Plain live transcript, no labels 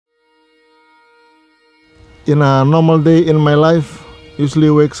In a normal day in my life, usually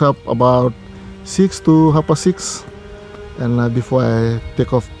wakes up about 6 to 6:30, and before I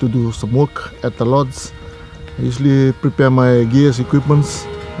take off to do some work at the lodge, I usually prepare my gears, equipments,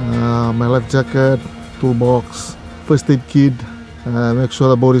 my life jacket, toolbox, first aid kit, make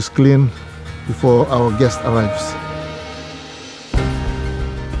sure the boat is clean before our guest arrives.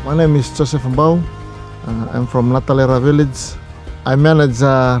 My name is Joseph Mbau. I'm from Natalera village. I manage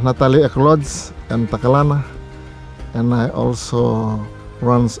Natali Eco Lodge and Takalana, and I also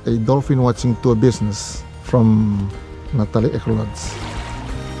runs a dolphin watching tour business from Natali Eco Lodge.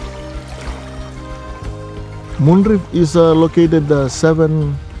 Moon Reef is located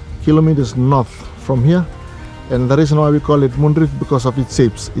 7 kilometers north from here, and the reason why we call it Moon Reef because of its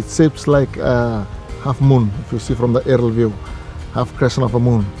shapes. It's shaped like a half moon, if you see from the aerial view, half crescent of a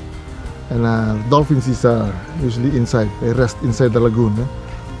moon. And dolphins is usually inside. They rest inside the lagoon.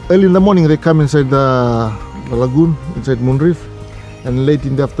 Early in the morning, they come inside the lagoon, inside Moon Reef, and late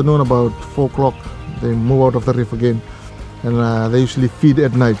in the afternoon, about 4 o'clock, they move out of the reef again, and they usually feed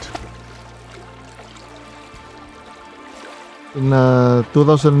at night. In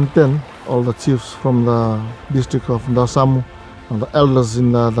 2010, all the chiefs from the district of Dasamu, the elders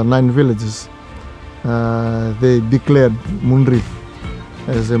in the 9 villages, they declared Moon Reef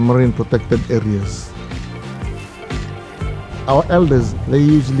as a marine protected areas. Our elders, they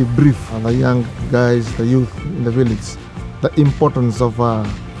usually brief the young guys, the youth in the village, the importance of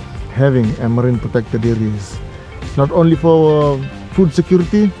having a marine protected areas. It's not only for food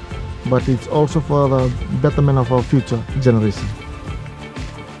security, but it's also for the betterment of our future generation.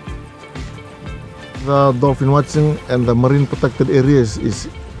 The dolphin watching and the marine protected areas is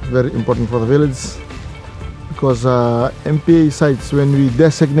very important for the village, because MPA sites, when we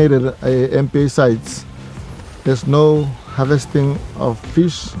designated MPA sites, there's no harvesting of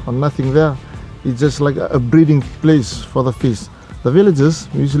fish or nothing there. It's just like a breeding place for the fish. The villagers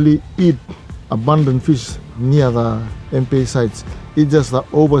usually eat abundant fish near the MPA sites. It's just the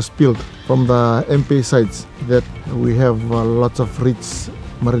overspilled from the MPA sites that we have lots of rich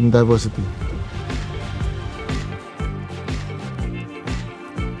marine diversity.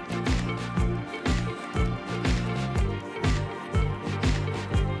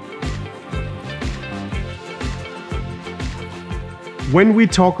 When we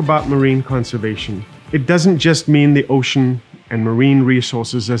talk about marine conservation, it doesn't just mean the ocean and marine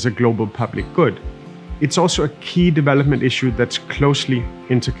resources as a global public good. It's also a key development issue that's closely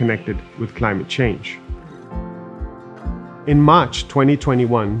interconnected with climate change. In March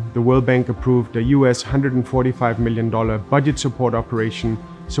 2021, the World Bank approved a US $145 million budget support operation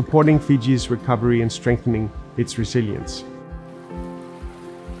supporting Fiji's recovery and strengthening its resilience.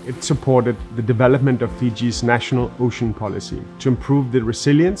 It supported the development of Fiji's national ocean policy to improve the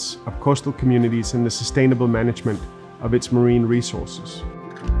resilience of coastal communities and the sustainable management of its marine resources.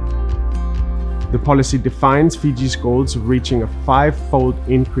 The policy defines Fiji's goals of reaching a 5-fold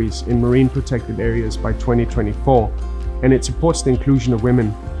increase in marine protected areas by 2024, and it supports the inclusion of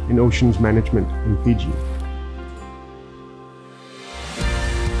women in oceans management in Fiji.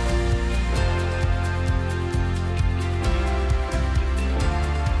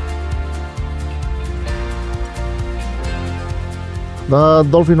 The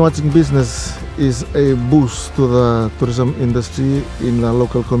dolphin watching business is a boost to the tourism industry in the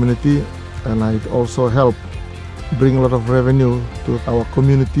local community, and it also helps bring a lot of revenue to our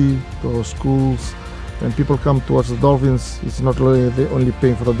community, to our schools. When people come to watch the dolphins, it's not only they only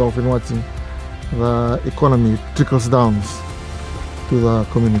paying for the dolphin watching, the economy trickles down to the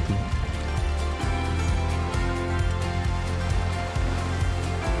community.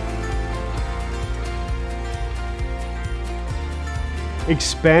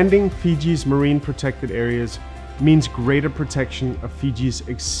 Expanding Fiji's marine protected areas means greater protection of Fiji's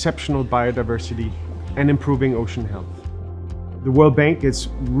exceptional biodiversity and improving ocean health. The World Bank is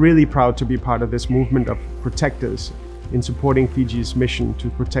really proud to be part of this movement of protectors in supporting Fiji's mission to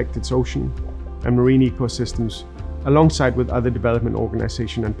protect its ocean and marine ecosystems, alongside with other development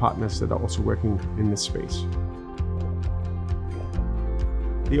organizations and partners that are also working in this space.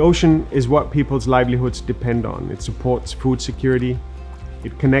 The ocean is what people's livelihoods depend on. It supports food security.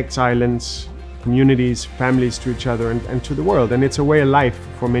 It connects islands, communities, families to each other and to the world, and it's a way of life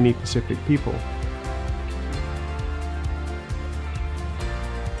for many Pacific people.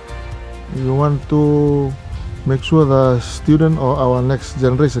 We want to make sure the student or our next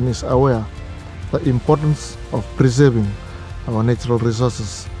generation is aware the importance of preserving our natural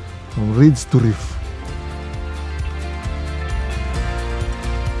resources from reeds to reef.